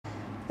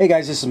Hey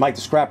guys, this is Mike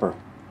the Scrapper.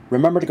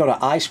 Remember to go to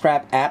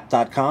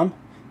iScrapApp.com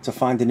to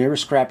find the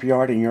nearest scrap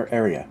yard in your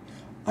area.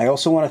 I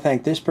also want to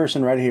thank this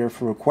person right here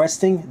for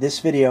requesting this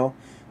video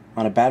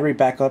on a battery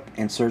backup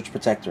and surge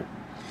protector.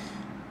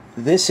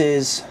 This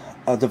is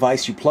a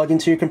device you plug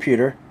into your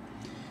computer,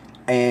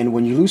 and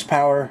when you lose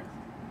power,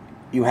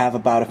 you have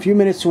about a few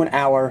minutes to an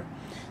hour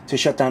to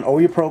shut down all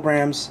your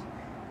programs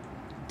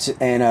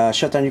and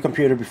shut down your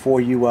computer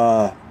before you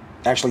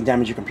actually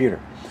damage your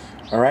computer.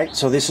 Alright,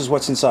 so this is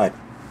what's inside.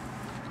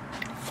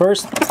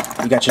 First,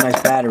 you got your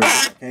nice battery.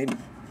 Okay,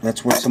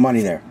 that's worth some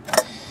money there.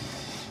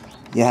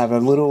 You have a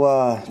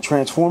little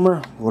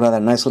transformer with all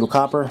that nice little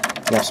copper.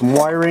 You have some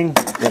wiring.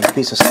 You have a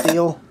piece of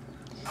steel.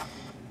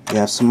 You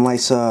have some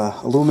nice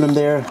aluminum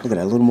there. Look at that,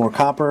 a little more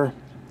copper.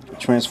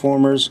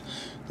 Transformers.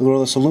 Look at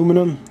all this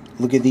aluminum.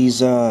 Look at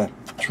these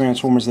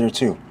transformers there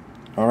too.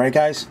 Alright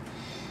guys.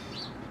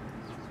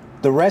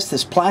 The rest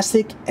is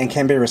plastic and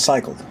can be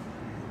recycled.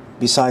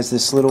 Besides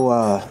this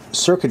little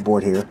circuit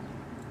board here.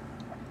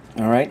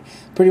 Alright.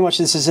 Pretty much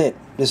this is it.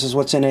 This is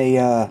what's in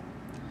a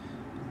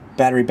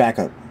battery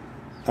backup.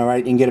 Alright.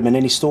 You can get them in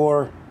any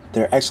store.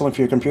 They're excellent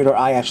for your computer.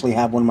 I actually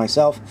have one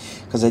myself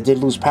because I did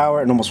lose power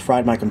and almost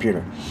fried my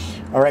computer.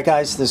 Alright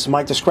guys. This is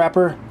Mike the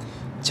Scrapper.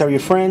 Tell your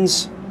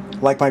friends.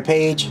 Like my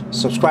page.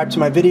 Subscribe to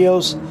my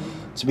videos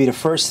to be the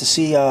first to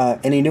see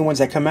any new ones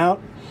that come out.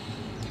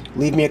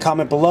 Leave me a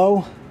comment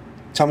below.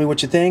 Tell me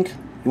what you think.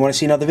 You want to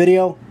see another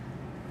video?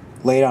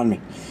 Lay it on me.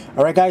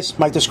 Alright guys,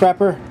 Mike the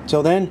Scrapper.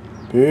 Till then,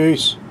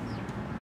 peace.